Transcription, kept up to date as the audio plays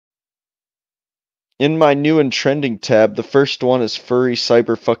In my new and trending tab, the first one is furry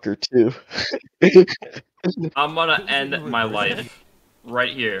cyberfucker 2. I'm gonna end my life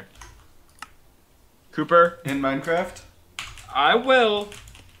right here. Cooper? In Minecraft? I will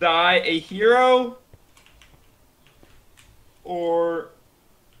die a hero or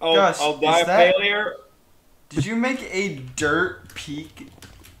I'll die a failure. Did you make a dirt peak?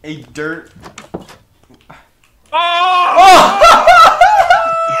 A dirt... Oh!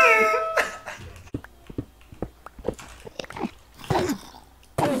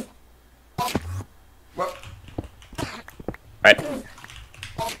 What? Right.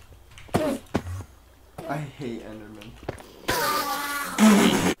 I hate Enderman.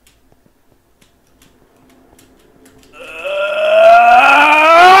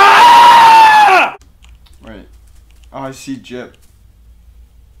 Right. Oh, I see Jip.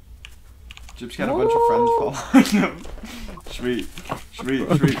 Jip's got a bunch of friends following him. Sweet.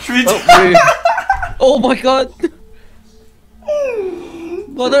 Oh my god!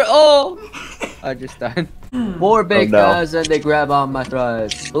 Mother, oh! I just died. More big guys and they grab on my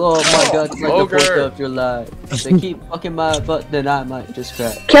thighs. Blow up my guts like the 4th of July. They keep fucking my butt, then I might just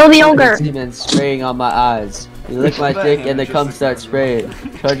crack. Kill the ogre! Semen spraying on my eyes. You lick my dick and the cum starts spraying.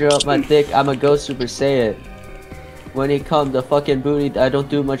 Charger up my dick, I'm a ghost Super Saiyan. When he come, the fucking booty, I don't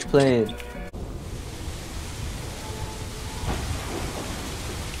do much playing.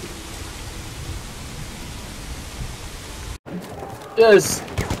 Yes!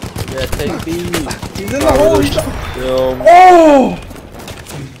 Yeah, take B. He's in the hole! Oh!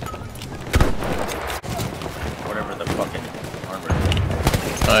 Whatever the fucking armor.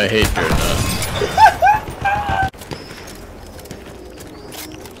 I hate your nuts.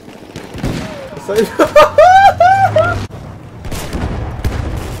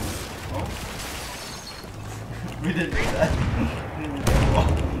 We didn't do that.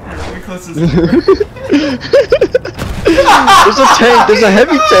 We close this There's a tank, there's a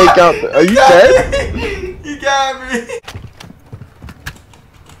heavy tank out there. Are you dead? You got me!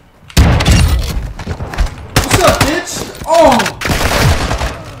 What's up, bitch? Oh!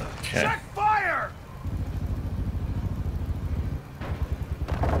 Okay. Fire!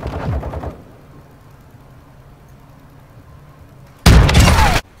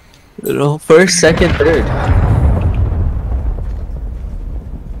 No, first, second, third.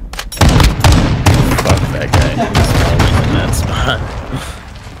 Fuck that guy. He's always in that spot.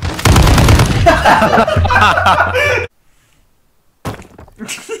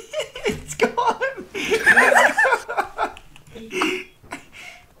 It's gone!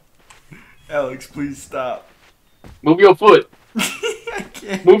 Alex, please stop. Move your foot. I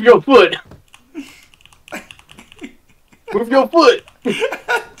can't. Move your foot. Move your foot. I'm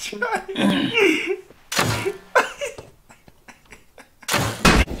trying.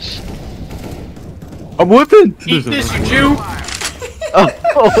 I'm whipping! Eat this, you Jew. Oh,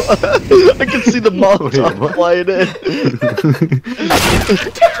 I can see the Molotov flying in.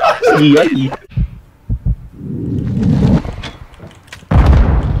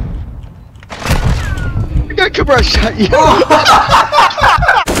 I got Cooper, I shot you!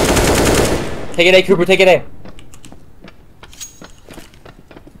 Take it A, Cooper, take it A.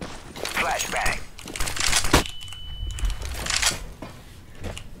 Flashbang.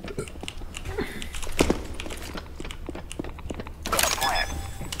 Gonna plant.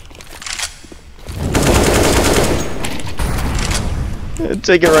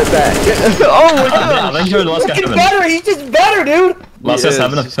 Take it right back. Oh my god! I think you're the last guy He's having. better, he's just better, dude! Last guy's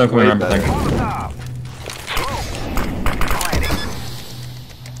having a smoke way remember thing.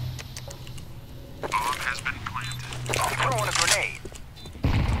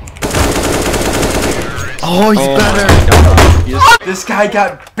 Oh, he's better! This guy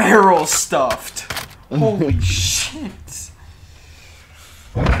got barrel stuffed. Holy shit.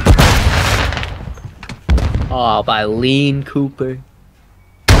 Oh, by Lean Cooper.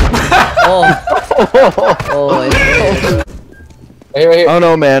 Oh. Oh, right here. Oh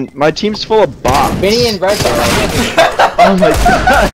no, man. My team's full of bots. Vinny and Red. Oh my god.